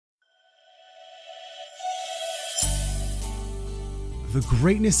The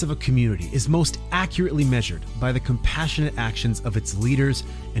greatness of a community is most accurately measured by the compassionate actions of its leaders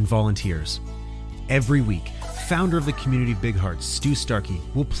and volunteers. Every week, founder of the community of Big Hearts, Stu Starkey,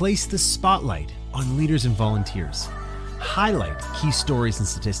 will place the spotlight on leaders and volunteers, highlight key stories and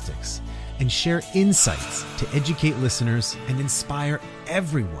statistics, and share insights to educate listeners and inspire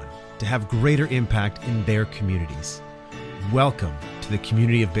everyone to have greater impact in their communities. Welcome to the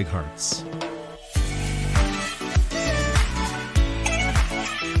community of Big Hearts.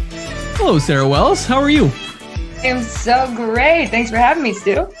 Hello, Sarah Wells. How are you? I'm so great. Thanks for having me,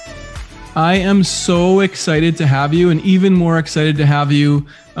 Stu. I am so excited to have you, and even more excited to have you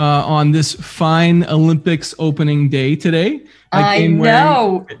on this fine Olympics opening day today. I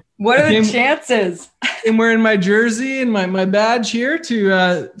know. What are the chances? I'm wearing my jersey and my badge here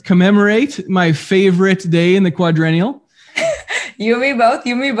to commemorate my favorite day in the quadrennial. You and me both.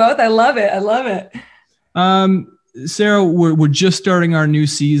 You and me both. I love it. I love it. Sarah, we're just starting our new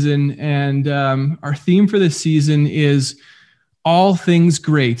season, and our theme for this season is all things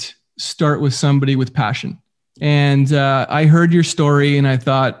great start with somebody with passion. And I heard your story and I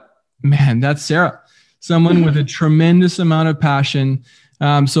thought, man, that's Sarah, someone with a tremendous amount of passion.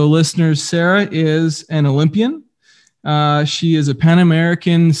 So listeners, Sarah is an Olympian. She is a Pan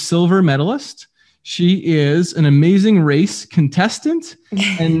American silver medalist. She is an amazing race contestant.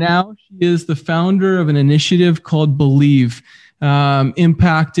 And now she is the founder of an initiative called Believe,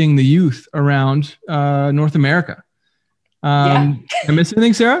 impacting the youth around North America. Did I miss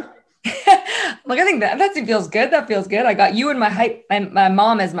anything, Sarah? Look, I think that feels good. That feels good. I got you and my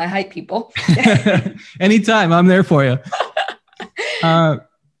mom as my hype people. Anytime, I'm there for you.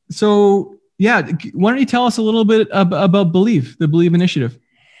 So yeah, why don't you tell us a little bit about Believe, the Believe initiative?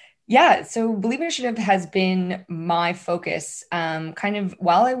 Yeah. So Believe Initiative has been my focus kind of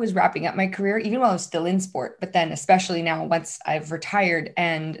while I was wrapping up my career, even while I was still in sport, but then especially now once I've retired.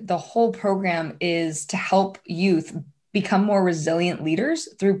 And the whole program is to help youth become more resilient leaders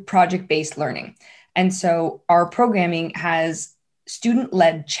through project-based learning. And so our programming has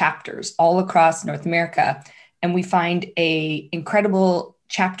student-led chapters all across North America. And we find an incredible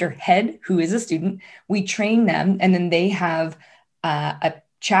chapter head who is a student. We train them, and then they have a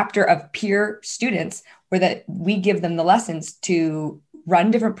chapter of peer students where that we give them the lessons to run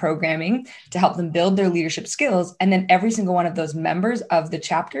different programming to help them build their leadership skills. And then every single one of those members of the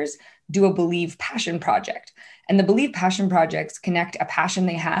chapters do a Believe Passion Project. And the Believe Passion Projects connect a passion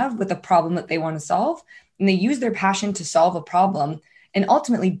they have with a problem that they want to solve. And they use their passion to solve a problem and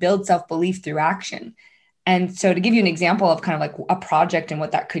ultimately build self-belief through action. And so to give you an example of kind of like a project and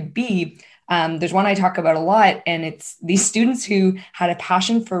what that could be, there's one I talk about a lot, and it's these students who had a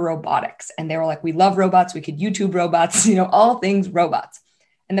passion for robotics. And they were like, we love robots. We could YouTube robots, all things robots.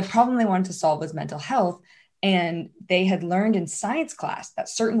 And the problem they wanted to solve was mental health. And they had learned in science class that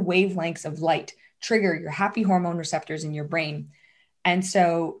certain wavelengths of light trigger your happy hormone receptors in your brain. And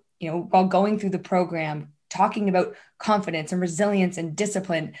so, while going through the program, talking about confidence and resilience and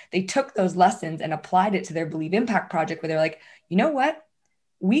discipline, they took those lessons and applied it to their Believe Impact project, where they're like, you know what?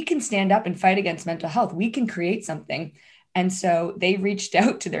 We can stand up and fight against mental health. We can create something. And so they reached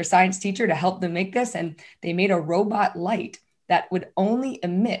out to their science teacher to help them make this. And they made a robot light that would only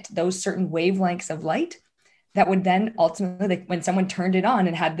emit those certain wavelengths of light that would then ultimately, when someone turned it on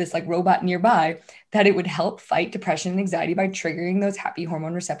and had this like robot nearby, that it would help fight depression and anxiety by triggering those happy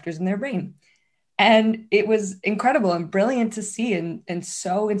hormone receptors in their brain. And it was incredible and brilliant to see and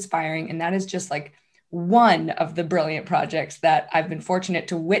so inspiring. And that is just like one of the brilliant projects that I've been fortunate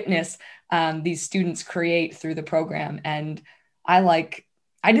to witness these students create through the program. And I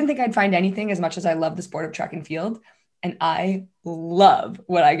didn't think I'd find anything as much as I love the sport of track and field. And I love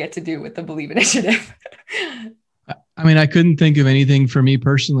what I get to do with the Believe Initiative. I mean, I couldn't think of anything for me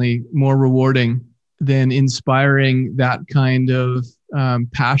personally more rewarding than inspiring that kind of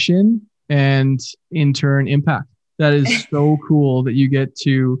passion and in turn impact. That is so cool that you get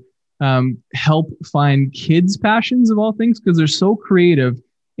to help find kids' passions of all things, because they're so creative,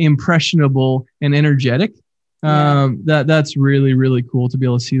 impressionable, and energetic. That's really, really cool to be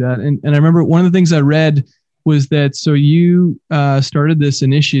able to see that. And I remember one of the things I read was that, so you started this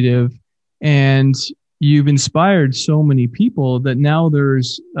initiative and you've inspired so many people that now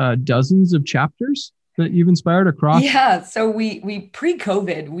there's dozens of chapters that you've inspired across. Yeah. So we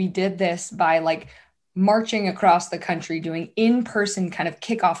pre-COVID, we did this by like marching across the country, doing in-person kind of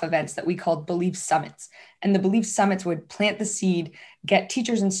kickoff events that we called Believe Summits. And the Believe Summits would plant the seed, get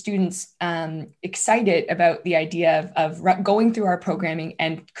teachers and students excited about the idea of going through our programming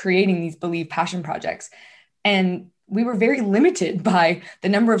and creating these Believe passion projects. And we were very limited by the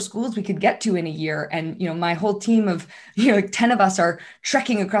number of schools we could get to in a year. And, my whole team of, like 10 of us are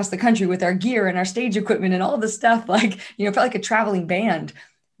trekking across the country with our gear and our stage equipment and all the stuff, like, felt like a traveling band.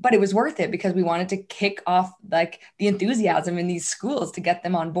 But it was worth it because we wanted to kick off like the enthusiasm in these schools to get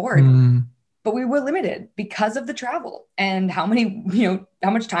them on board. But we were limited because of the travel and how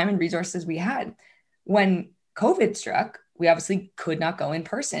much time and resources we had. When COVID struck, we obviously could not go in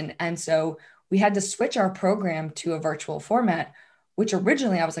person. And so we had to switch our program to a virtual format, which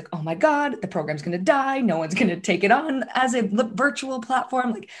originally I was like, oh my God, the program's going to die. No one's going to take it on as a virtual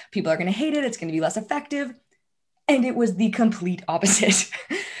platform. Like, people are going to hate it. It's going to be less effective. And it was the complete opposite.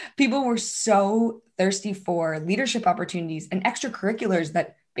 People were so thirsty for leadership opportunities and extracurriculars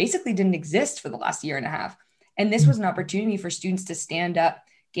that basically didn't exist for the last year and a half. And this was an opportunity for students to stand up,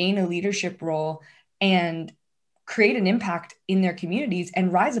 gain a leadership role, and create an impact in their communities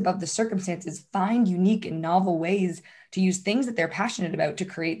and rise above the circumstances, find unique and novel ways to use things that they're passionate about to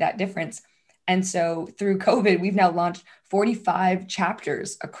create that difference. And so through COVID, we've now launched 45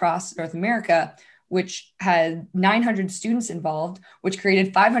 chapters across North America, which had 900 students involved, which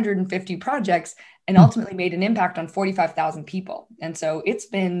created 550 projects and ultimately made an impact on 45,000 people. And so it's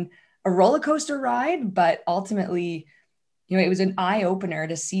been a roller coaster ride, but ultimately, it was an eye opener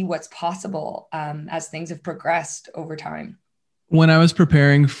to see what's possible as things have progressed over time. When I was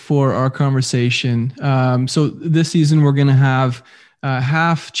preparing for our conversation, so this season we're going to have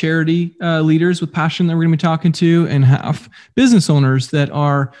half charity leaders with passion that we're going to be talking to, and half business owners that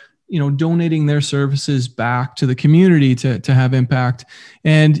are, donating their services back to the community to have impact.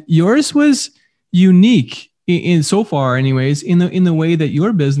 And yours was unique in so far, anyways, in the way that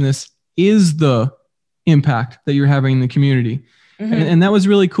your business is the impact that you're having in the community. And that was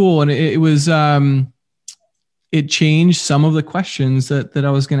really cool. And it was, it changed some of the questions that I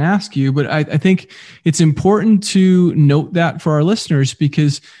was going to ask you, but I think it's important to note that for our listeners,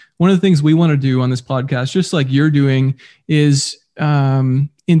 because one of the things we want to do on this podcast, just like you're doing, is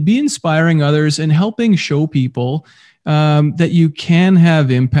be inspiring others and helping show people that you can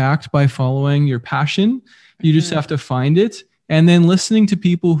have impact by following your passion. You just have to find it. And then listening to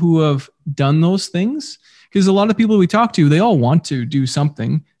people who have done those things, because a lot of people we talk to, they all want to do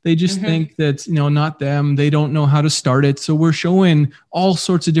something. They just think that, not them. They don't know how to start it. So we're showing all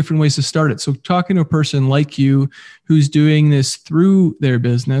sorts of different ways to start it. So talking to a person like you who's doing this through their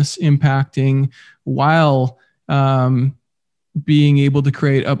business, impacting while being able to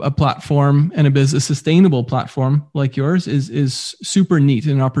create a platform and a sustainable platform like yours is super neat,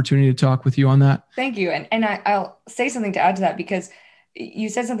 and an opportunity to talk with you on that. Thank you. And I'll say something to add to that, because you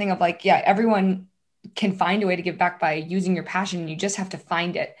said something of like, yeah, everyone can find a way to give back by using your passion. You just have to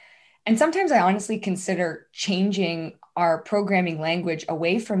find it. And sometimes I honestly consider changing our programming language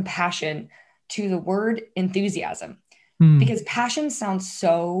away from passion to the word enthusiasm. Because passion sounds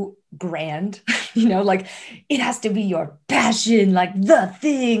so grand, like it has to be your passion, like the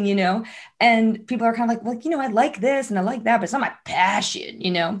thing, and people are kind of like, well, I like this and I like that, but it's not my passion,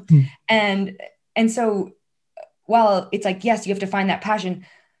 And so while it's like, yes, you have to find that passion,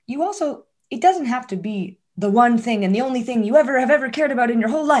 it doesn't have to be the one thing and the only thing you have ever cared about in your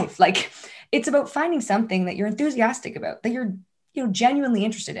whole life. Like, it's about finding something that you're enthusiastic about, that you're, genuinely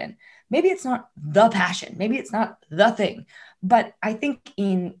interested in. Maybe it's not the passion, maybe it's not the thing, but I think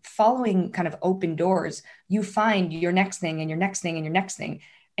in following kind of open doors, you find your next thing and your next thing and your next thing.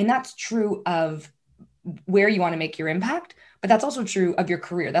 And that's true of where you want to make your impact, but that's also true of your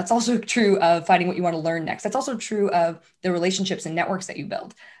career. That's also true of finding what you want to learn next. That's also true of the relationships and networks that you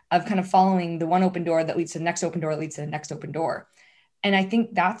build, of kind of following the one open door that leads to the next open door, that leads to the next open door. And I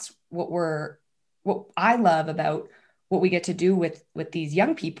think that's what I love about what we get to do with these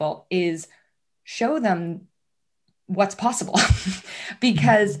young people, is show them what's possible.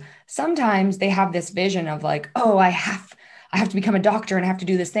 Because sometimes they have this vision of like, oh, I have to become a doctor and I have to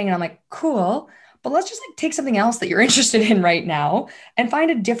do this thing. And I'm like, cool, but let's just take something else that you're interested in right now and find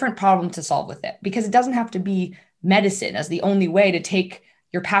a different problem to solve with it. Because it doesn't have to be medicine as the only way to take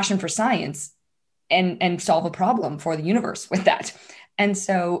your passion for science and solve a problem for the universe with that. And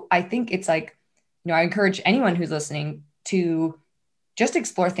so I think it's like, I encourage anyone who's listening to just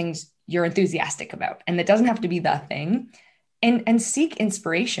explore things you're enthusiastic about. And that doesn't have to be the thing. And seek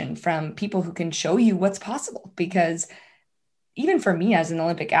inspiration from people who can show you what's possible. Because even for me as an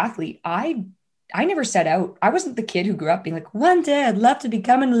Olympic athlete, I never set out. I wasn't the kid who grew up being like, one day I'd love to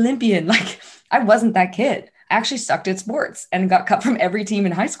become an Olympian. Like, I wasn't that kid. I actually sucked at sports and got cut from every team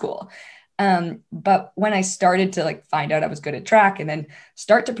in high school. But when I started to like find out I was good at track and then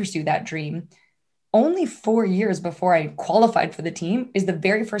start to pursue that dream, only 4 years before I qualified for the team is the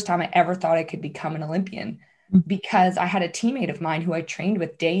very first time I ever thought I could become an Olympian. because I had a teammate of mine who I trained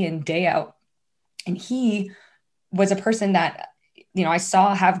with day in, day out. And he was a person that, I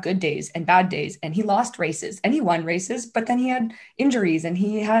saw have good days and bad days, and he lost races and he won races, but then he had injuries and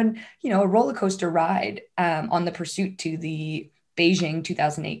he had, a roller coaster ride on the pursuit to the Beijing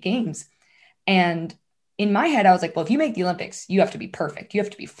 2008 games. And in my head, I was like, well, if you make the Olympics, you have to be perfect. You have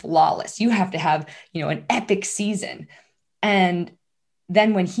to be flawless. You have to have, an epic season. And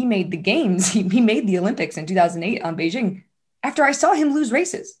then when he made the games, he made the Olympics in 2008 on Beijing after I saw him lose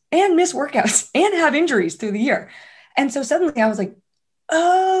races and miss workouts and have injuries through the year. And so suddenly I was like,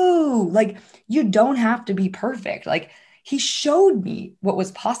 oh, like you don't have to be perfect. Like he showed me what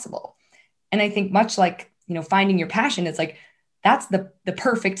was possible. And I think much like, finding your passion, it's like, that's the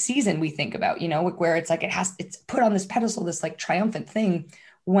perfect season we think about, where it's like, it's put on this pedestal, this like triumphant thing,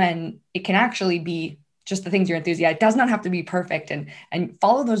 when it can actually be just the things you're enthusiastic. It does not have to be perfect, and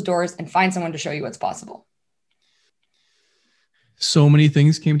follow those doors and find someone to show you what's possible. So many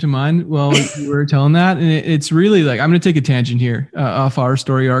things came to mind while you were telling that. And it's really like, I'm going to take a tangent here off our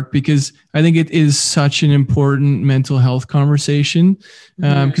story arc, because I think it is such an important mental health conversation.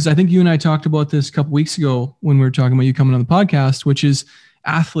 Because I think you and I talked about this a couple weeks ago when we were talking about you coming on the podcast, which is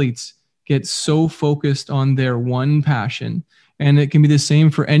athletes get so focused on their one passion. And it can be the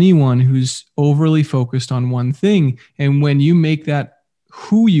same for anyone who's overly focused on one thing. And when you make that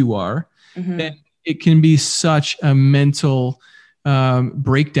who you are, then it can be such a mental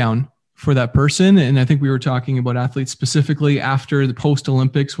breakdown for that person. And I think we were talking about athletes specifically after the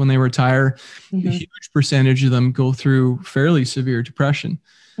post-Olympics, when they retire, a huge percentage of them go through fairly severe depression.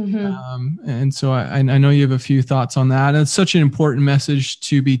 And so I know you have a few thoughts on that. And it's such an important message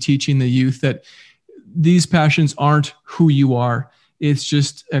to be teaching the youth, that these passions aren't who you are. It's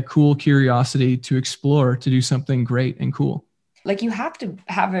just a cool curiosity to explore, to do something great and cool. Like you have to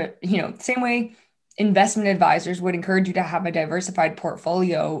have a, same way investment advisors would encourage you to have a diversified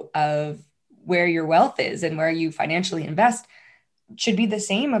portfolio of where your wealth is and where you financially invest, should be the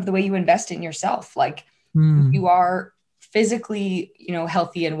same of the way you invest in yourself. Like you are physically,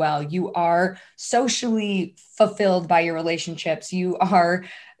 healthy and well, you are socially fulfilled by your relationships, you are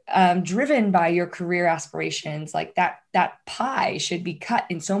driven by your career aspirations. Like that pie should be cut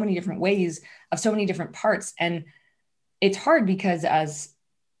in so many different ways, of so many different parts. And it's hard because as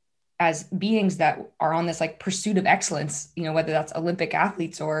beings that are on this like pursuit of excellence, whether that's Olympic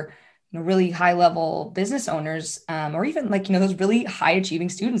athletes or, really high level business owners, or even like, those really high achieving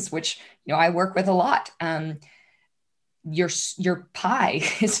students, which, I work with a lot. Your pie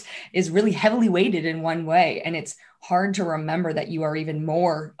is really heavily weighted in one way. And it's hard to remember that you are even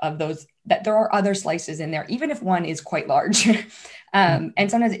more of those, that there are other slices in there, even if one is quite large.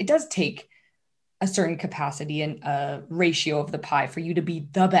 And sometimes it does take a certain capacity and a ratio of the pie for you to be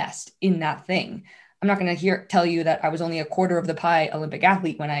the best in that thing. I'm not going to tell you that I was only a quarter of the pie Olympic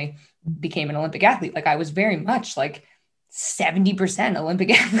athlete when I became an Olympic athlete. Like I was very much like 70% Olympic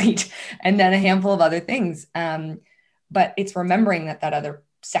athlete and then a handful of other things. But it's remembering that other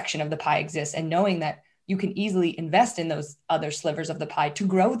section of the pie exists and knowing that you can easily invest in those other slivers of the pie to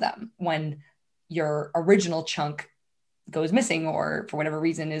grow them when your original chunk goes missing, or for whatever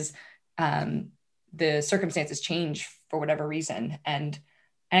reason is, the circumstances change for whatever reason. And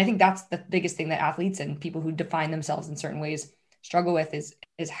I think that's the biggest thing that athletes and people who define themselves in certain ways struggle with is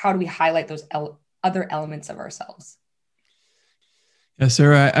how do we highlight those other elements of ourselves? Yes,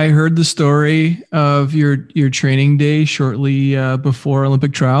 sir. I heard the story of your training day shortly before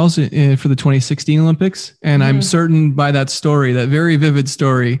Olympic trials for the 2016 Olympics. And I'm certain by that story, that very vivid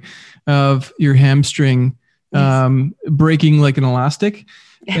story of your hamstring breaking like an elastic,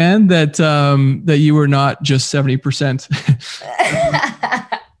 and that you were not just 70%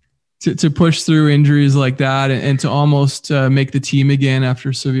 to push through injuries like that and to almost make the team again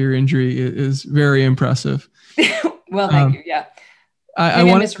after severe injury is very impressive. Well, thank you. Yeah. I'm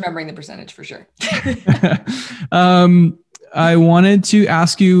misremembering the percentage for sure. I wanted to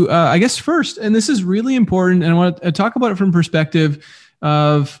ask you, I guess first, and this is really important, and I want to talk about it from perspective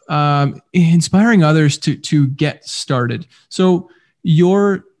of inspiring others to get started. So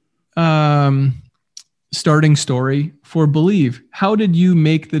your starting story for Believe, how did you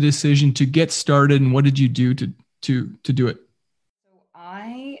make the decision to get started, and what did you do to do it? So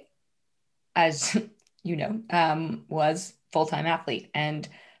I, as you know, was full-time athlete, and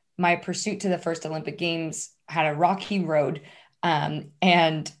my pursuit to the first Olympic Games had a rocky road.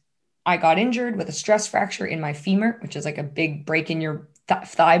 And I got injured with a stress fracture in my femur, which is like a big break in your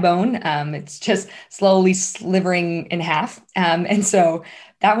thigh bone. It's just slowly slivering in half. And so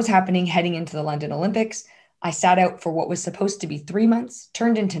that was happening heading into the London Olympics. I sat out for what was supposed to be 3 months,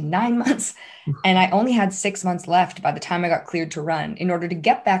 turned into 9 months. And I only had 6 months left by the time I got cleared to run in order to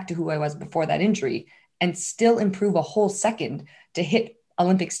get back to who I was before that injury and still improve a whole second to hit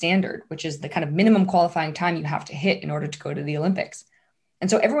Olympic standard, which is the kind of minimum qualifying time you have to hit in order to go to the Olympics. And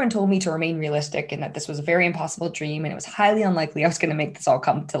so everyone told me to remain realistic and that this was a very impossible dream. And it was highly unlikely I was going to make this all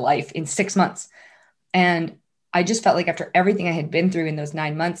come to life in 6 months. And I just felt like after everything I had been through in those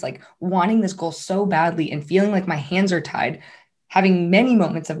 9 months, like wanting this goal so badly and feeling like my hands are tied, having many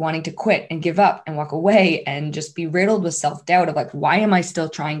moments of wanting to quit and give up and walk away and just be riddled with self-doubt of like, why am I still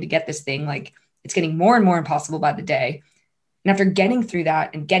trying to get this thing? Like it's getting more and more impossible by the day. And after getting through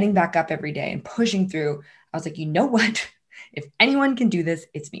that and getting back up every day and pushing through, I was like, you know what? If anyone can do this,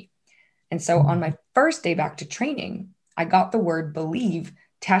 it's me. And so on my first day back to training, I got the word believe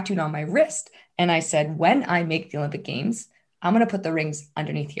tattooed on my wrist. And I said, when I make the Olympic Games, I'm going to put the rings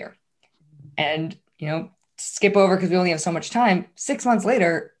underneath here. And, skip over because we only have so much time. 6 months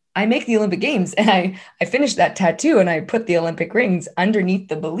later, I make the Olympic Games and I finished that tattoo and I put the Olympic rings underneath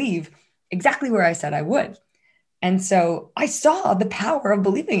the believe exactly where I said I would. And so I saw the power of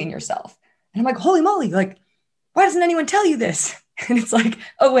believing in yourself. And I'm like, holy moly, like, why doesn't anyone tell you this? And it's like,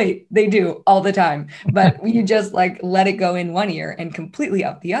 oh, wait, they do all the time. But you just like let it go in one ear and completely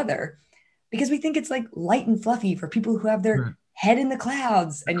out the other because we think it's like light and fluffy for people who have their head in the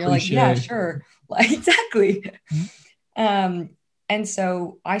clouds. And you're like, yeah, sure. Like, exactly. And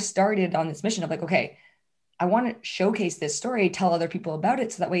so I started on this mission of like, okay, I want to showcase this story, tell other people about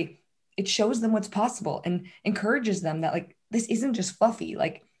it. So that way it shows them what's possible and encourages them that like, this isn't just fluffy.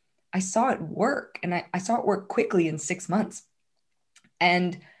 Like I saw it work and I saw it work quickly in 6 months.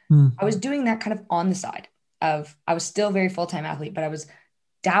 And I was doing that kind of on the side of, I was still a very full-time athlete, but I was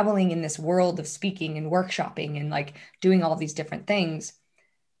dabbling in this world of speaking and workshopping and like doing all these different things.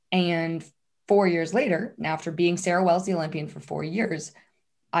 And 4 years later, now after being Sarah Wells, the Olympian for 4 years,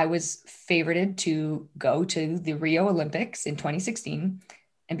 I was favorited to go to the Rio Olympics in 2016.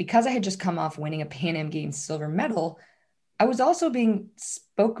 And because I had just come off winning a Pan Am Games silver medal, I was also being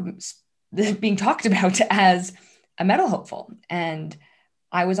talked about as a medal hopeful. And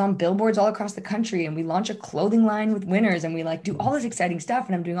I was on billboards all across the country and we launch a clothing line with winners and we like do all this exciting stuff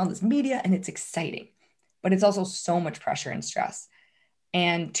and I'm doing all this media and it's exciting, but it's also so much pressure and stress.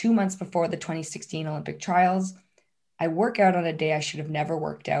 And 2 months before the 2016 Olympic trials, I work out on a day I should have never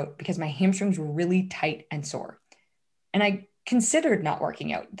worked out because my hamstrings were really tight and sore. And I considered not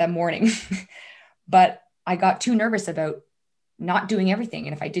working out that morning, but I got too nervous about not doing everything.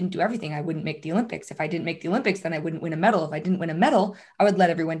 And if I didn't do everything, I wouldn't make the Olympics. If I didn't make the Olympics, then I wouldn't win a medal. If I didn't win a medal, I would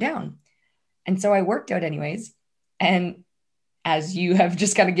let everyone down. And so I worked out anyways. And as you have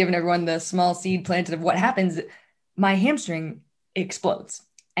just kind of given everyone the small seed planted of what happens, my hamstring explodes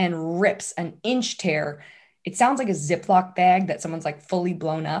and rips an inch tear. It sounds like a Ziploc bag that someone's like fully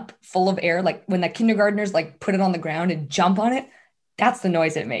blown up, full of air. Like when the kindergartners like put it on the ground and jump on it, that's the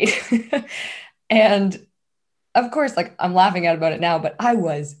noise it made. And of course, like I'm laughing out about it now, but I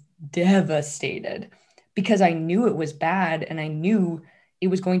was devastated because I knew it was bad and I knew it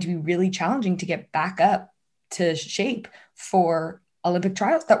was going to be really challenging to get back up to shape for Olympic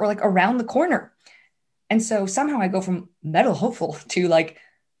trials that were like around the corner. And so somehow I go from medal hopeful to like,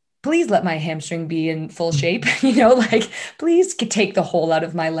 please let my hamstring be in full shape, like please take the hole out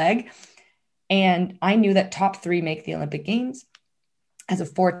of my leg. And I knew that top 3 make the Olympic Games. As a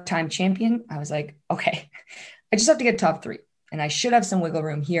 4-time champion, I was like, okay, I just have to get top 3 and I should have some wiggle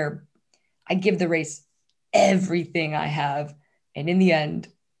room here. I give the race everything I have. And in the end,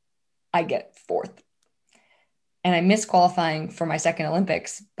 I get 4th. And I missed qualifying for my second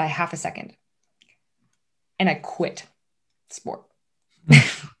Olympics by half a second. And I quit sport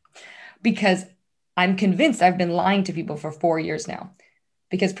because I'm convinced I've been lying to people for 4 years now.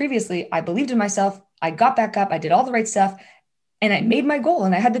 Because previously I believed in myself. I got back up. I did all the right stuff and I made my goal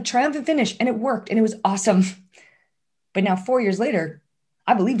and I had the triumphant finish and it worked and it was awesome. But now 4 years later,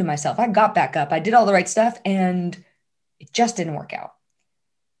 I believed in myself. I got back up. I did all the right stuff and it just didn't work out.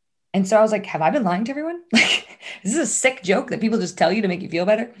 And so I was like, have I been lying to everyone? Like, is this a sick joke that people just tell you to make you feel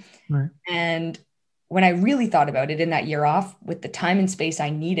better? Right. And when I really thought about it in that year off with the time and space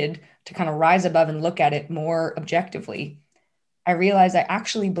I needed to kind of rise above and look at it more objectively, I realized I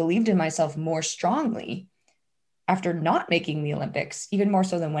actually believed in myself more strongly after not making the Olympics, even more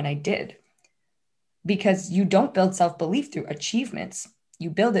so than when I did. Because you don't build self-belief through achievements, you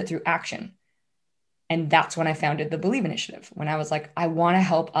build it through action. And that's when I founded the Believe Initiative, when I was like, I want to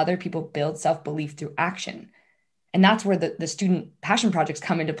help other people build self-belief through action. And that's where the student passion projects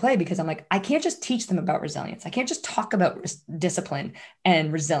come into play, because I'm like, I can't just teach them about resilience. I can't just talk about discipline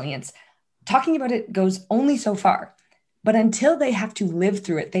and resilience. talking about it goes only so far. But until they have to live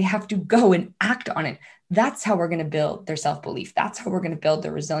through it, they have to go and act on it. That's how we're going to build their self-belief. That's how we're going to build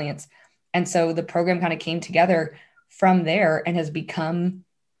their resilience. And so the program kind of came together from there and has become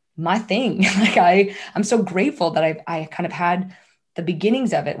my thing. Like I'm so grateful that I kind of had the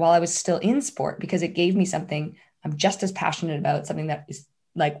beginnings of it while I was still in sport, because it gave me something I'm just as passionate about, something that is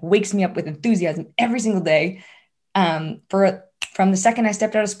like wakes me up with enthusiasm every single day. From the second I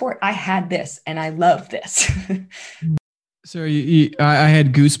stepped out of sport, I had this and I love this. So I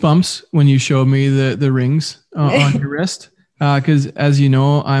had goosebumps when you showed me the rings on your wrist. Because as you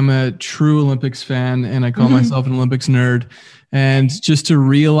know, I'm a true Olympics fan and I call myself an Olympics nerd. And just to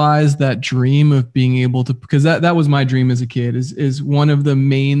realize that dream of being able to, because that was my dream as a kid, is one of the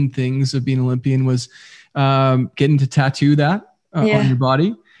main things of being Olympian was getting to tattoo that on your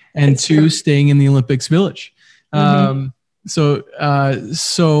body, and two, staying in the Olympics village. So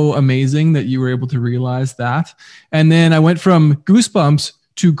amazing that you were able to realize that. And then I went from goosebumps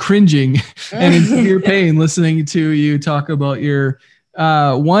to cringing and in severe pain listening to you talk about your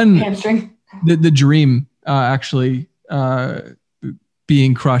hamstring, the dream actually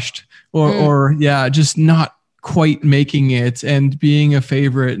being crushed or just not quite making it and being a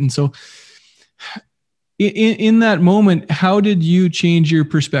favorite. And so in that moment, how did you change your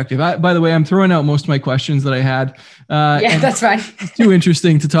perspective? By the way, I'm throwing out most of my questions that I had. That's fine. It's too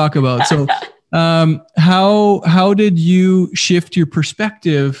interesting to talk about. So how did you shift your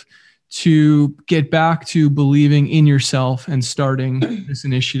perspective to get back to believing in yourself and starting this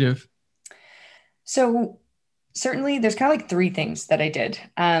initiative? So certainly there's kind of like three things that I did.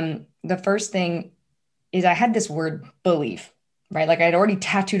 The first thing is I had this word belief, right? Like I'd already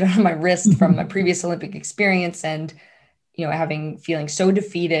tattooed it on my wrist from my previous Olympic experience, and, feeling so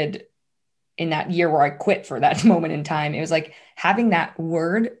defeated in that year where I quit for that moment in time. It was like having that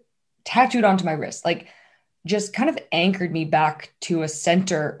word tattooed onto my wrist, like just kind of anchored me back to a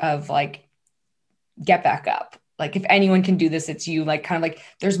center of like, get back up. Like if anyone can do this, it's you. Like kind of like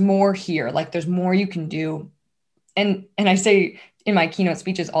there's more here, like there's more you can do. And I say in my keynote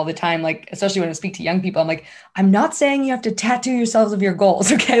speeches all the time, like, especially when I speak to young people, I'm like, I'm not saying you have to tattoo yourselves of your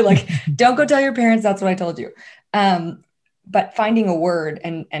goals. Okay. Like don't go tell your parents that's what I told you. But finding a word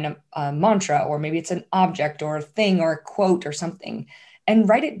and a mantra, or maybe it's an object or a thing or a quote or something, and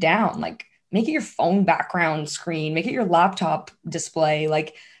write it down, like make it your phone background screen, make it your laptop display,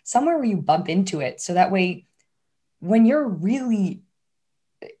 like somewhere where you bump into it. So that way, when you're really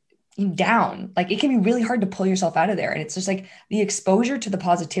down, like it can be really hard to pull yourself out of there. And it's just like the exposure to the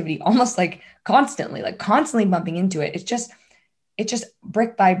positivity, almost like constantly bumping into it. It just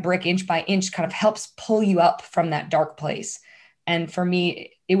brick by brick, inch by inch kind of helps pull you up from that dark place. And for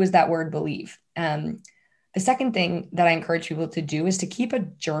me, it was that word believe. The second thing that I encourage people to do is to keep a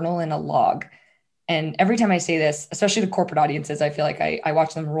journal and a log. And every time I say this, especially the corporate audiences, I feel like I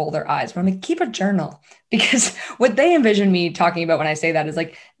watch them roll their eyes, but I'm like, keep a journal, because what they envision me talking about when I say that is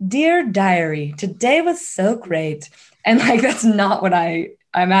like, dear diary, today was so great. And like, that's not what I'm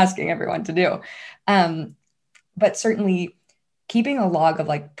asking everyone to do. But certainly keeping a log of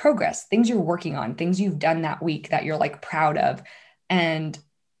like progress, things you're working on, things you've done that week that you're like proud of. And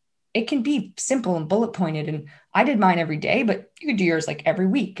it can be simple and bullet pointed. And I did mine every day, but you could do yours like every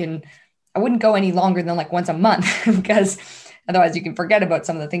week. And I wouldn't go any longer than like once a month because otherwise you can forget about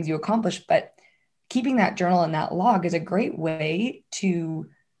some of the things you accomplished. But keeping that journal and that log is a great way to,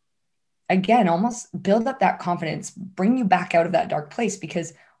 again, almost build up that confidence, bring you back out of that dark place,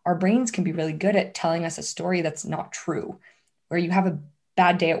 because our brains can be really good at telling us a story that's not true, where you have a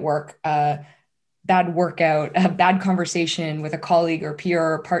bad day at work, a bad workout, a bad conversation with a colleague or peer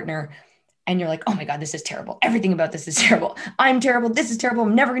or partner. And you're like, oh my God, this is terrible. Everything about this is terrible. I'm terrible. This is terrible.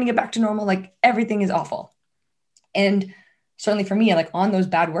 I'm never going to get back to normal. Like everything is awful. And certainly for me, like on those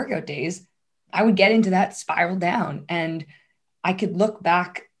bad workout days, I would get into that spiral down, and I could look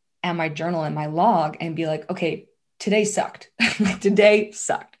back at my journal and my log and be like, okay, today sucked. Today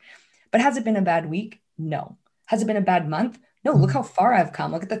sucked. But has it been a bad week? No. Has it been a bad month? No. Look how far I've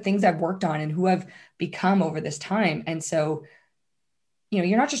come. Look at the things I've worked on and who I've become over this time. And so,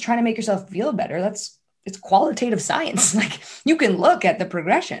 you're not just trying to make yourself feel better. It's qualitative science. Like you can look at the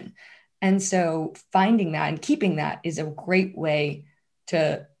progression. And so finding that and keeping that is a great way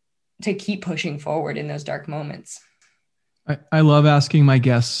to keep pushing forward in those dark moments. I love asking my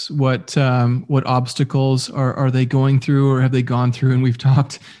guests what obstacles are they going through or have they gone through? And we've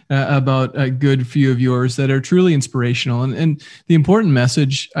talked about a good few of yours that are truly inspirational. And the important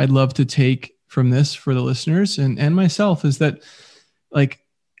message I'd love to take from this for the listeners and myself is that, like,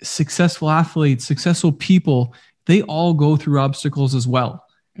 successful athletes, successful people, they all go through obstacles as well.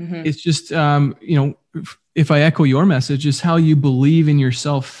 It's just, if I echo your message, is how you believe in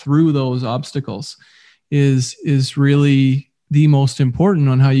yourself through those obstacles is really the most important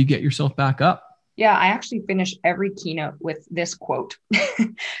on how you get yourself back up. Yeah, I actually finish every keynote with this quote.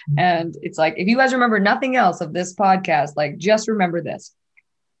 And it's like, if you guys remember nothing else of this podcast, like just remember this: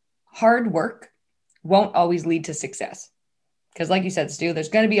 hard work won't always lead to success. Because like you said, Stu, there's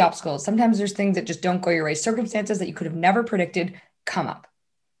going to be obstacles. Sometimes there's things that just don't go your way. Circumstances that you could have never predicted come up.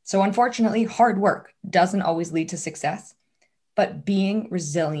 So unfortunately, hard work doesn't always lead to success, but being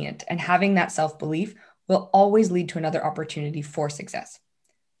resilient and having that self-belief will always lead to another opportunity for success.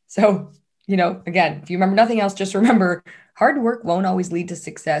 So, again, if you remember nothing else, just remember hard work won't always lead to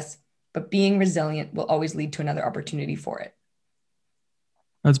success, but being resilient will always lead to another opportunity for it.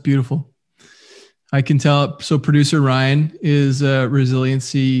 That's beautiful. I can tell. So producer Ryan is a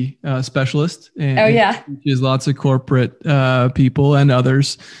resiliency specialist. And teaches lots of corporate people and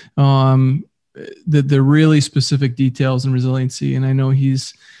others the really specific details in resiliency. And I know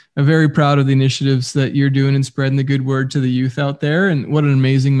he's very proud of the initiatives that you're doing and spreading the good word to the youth out there. And what an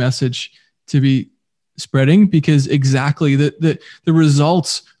amazing message to be spreading, because exactly the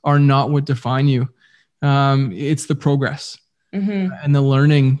results are not what define you. It's the progress and the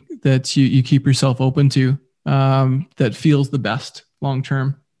learning that you keep yourself open to that feels the best long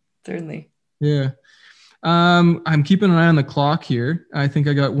term. Certainly. Yeah. I'm keeping an eye on the clock here. I think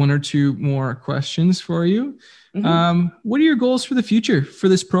I got one or two more questions for you. What are your goals for the future for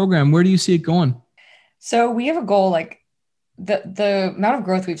this program? Where do you see it going? So we have a goal, like the amount of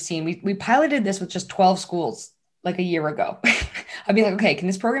growth we've seen. We piloted this with just 12 schools like a year ago. I'd be like, okay, can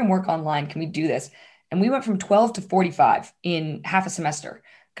this program work online? Can we do this? And we went from 12 to 45 in half a semester,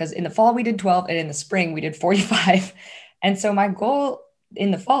 because in the fall we did 12 and in the spring we did 45. And so my goal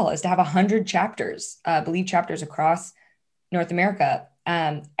in the fall is to have 100 chapters, chapters across North America.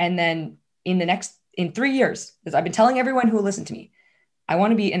 And then in 3 years, because I've been telling everyone who will listen to me, I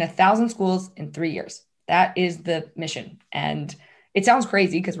want to be in 1,000 schools in 3 years. That is the mission. And it sounds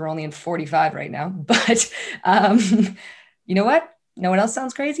crazy because we're only in 45 right now, but you know what? No one else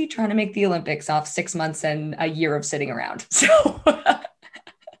sounds crazy? Trying to make the Olympics off 6 months and a year of sitting around. So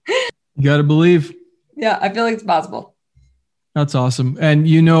you got to believe. Yeah, I feel like it's possible. That's awesome. And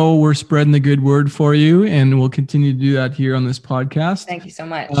we're spreading the good word for you, and we'll continue to do that here on this podcast. Thank you so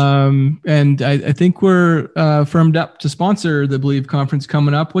much. And I think we're firmed up to sponsor the Believe Conference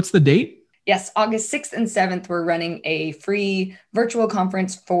coming up. What's the date? Yes, August 6th and 7th, we're running a free virtual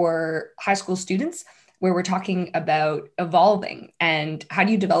conference for high school students where we're talking about evolving and how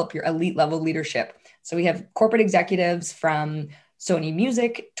do you develop your elite level leadership. So we have corporate executives from Sony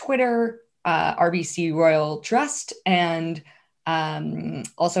Music, Twitter, RBC Royal Trust, and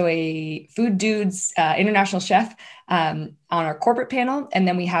also a Food Dudes international chef on our corporate panel. And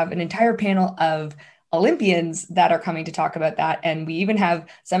then we have an entire panel of Olympians that are coming to talk about that. And we even have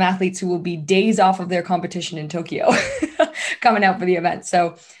some athletes who will be days off of their competition in Tokyo coming out for the event.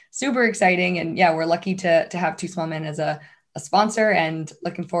 So super exciting. And yeah, we're lucky to have Two Small Men as a sponsor, and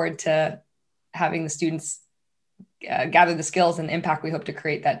looking forward to having the students gather the skills and impact we hope to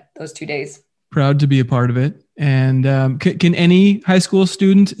create those 2 days. Proud to be a part of it. And can any high school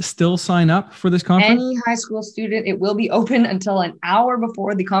student still sign up for this conference? Any high school student. It will be open until an hour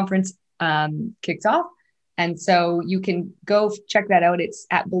before the conference kicks off. And so you can go check that out. It's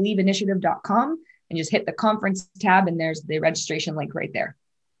at believeinitiative.com and just hit the conference tab, and there's the registration link right there.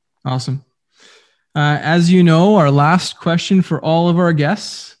 Awesome. As you know, our last question for all of our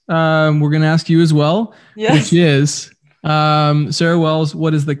guests, we're going to ask you as well, which is, Sarah Wells,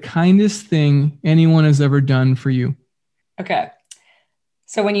 what is the kindest thing anyone has ever done for you? Okay.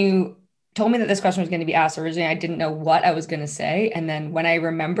 So when you told me that this question was going to be asked originally, I didn't know what I was going to say. And then when I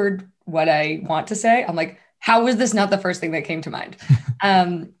remembered what I want to say, I'm like, how was this not the first thing that came to mind?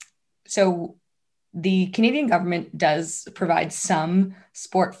 So the Canadian government does provide some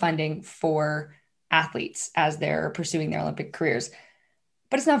sport funding for athletes as they're pursuing their Olympic careers,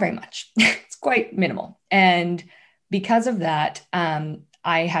 but it's not very much. It's quite minimal. And because of that,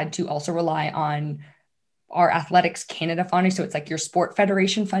 I had to also rely on our Athletics Canada funding. So it's like your sport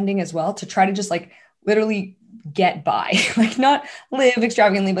federation funding as well, to try to just like literally get by, like not live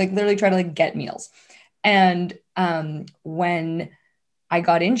extravagantly, but like literally try to like get meals. And when I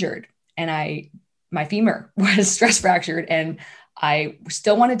got injured and my femur was stress fractured and I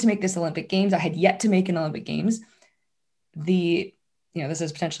still wanted to make this Olympic Games, I had yet to make an Olympic Games. This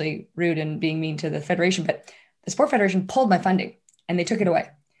is potentially rude and being mean to the federation, but the sport federation pulled my funding and they took it away.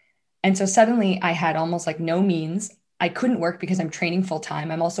 And so suddenly I had almost like no means I couldn't work because I'm training full time.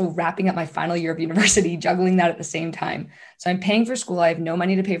 I'm also wrapping up my final year of university, juggling that at the same time. So I'm paying for school. I have no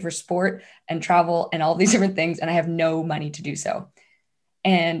money to pay for sport and travel and all these different things. And I have no money to do so.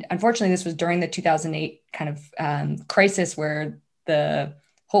 And unfortunately, this was during the 2008 kind of crisis where the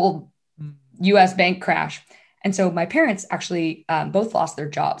whole US bank crash. And so my parents actually both lost their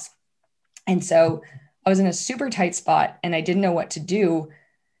jobs. And so I was in a super tight spot and I didn't know what to do.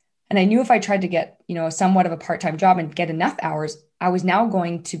 And I knew if I tried to get, somewhat of a part-time job and get enough hours, I was now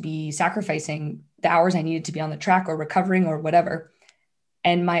going to be sacrificing the hours I needed to be on the track or recovering or whatever.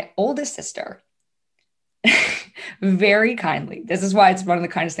 And my oldest sister, very kindly, this is why it's one of the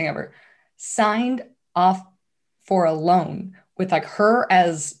kindest thing ever, signed off for a loan with like her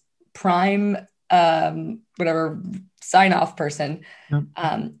as prime, whatever sign off person,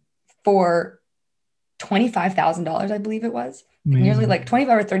 for $25,000, I believe it was. Nearly like $25,000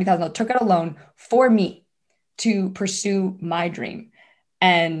 or $30,000, took out a loan for me to pursue my dream.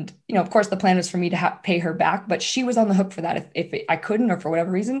 And, of course the plan was for me to pay her back, but she was on the hook for that. If I couldn't, or for whatever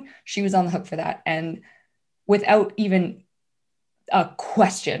reason, she was on the hook for that. And without even a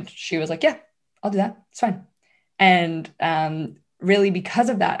question, she was like, yeah, I'll do that. It's fine. And really because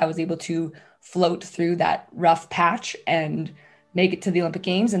of that, I was able to float through that rough patch and make it to the Olympic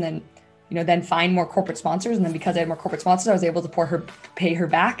Games. And then then find more corporate sponsors. And then because I had more corporate sponsors, I was able to pay her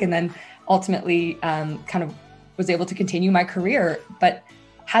back. And then ultimately kind of was able to continue my career. But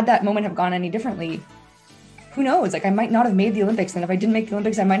had that moment have gone any differently, who knows? Like I might not have made the Olympics. And if I didn't make the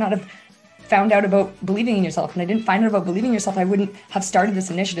Olympics, I might not have found out about believing in yourself. And I didn't find out about believing in yourself, I wouldn't have started this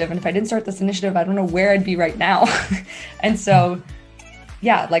initiative. And if I didn't start this initiative, I don't know where I'd be right now. And so,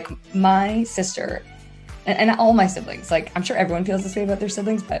 yeah, like my sister and all my siblings, like I'm sure everyone feels this way about their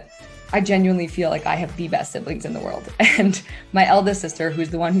siblings, but I genuinely feel like I have the best siblings in the world. And my eldest sister, who's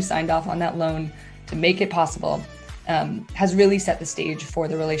the one who signed off on that loan to make it possible, has really set the stage for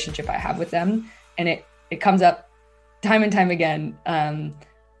the relationship I have with them. And it comes up time and time again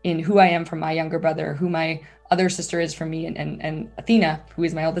in who I am from my younger brother, who my other sister is from me, and Athena, who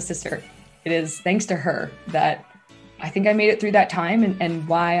is my oldest sister. It is thanks to her that I think I made it through that time and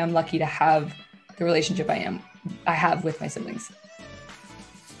why I'm lucky to have the relationship I have with my siblings.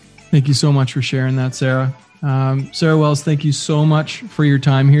 Thank you so much for sharing that, Sarah. Sarah Wells, thank you so much for your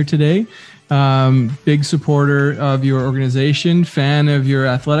time here today. Big supporter of your organization, fan of your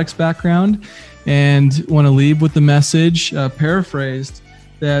athletics background, and want to leave with the message, paraphrased,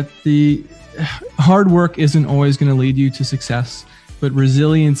 that the hard work isn't always going to lead you to success, but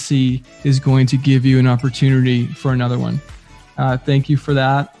resiliency is going to give you an opportunity for another one. Thank you for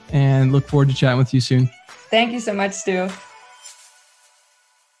that, and look forward to chatting with you soon. Thank you so much, Stu.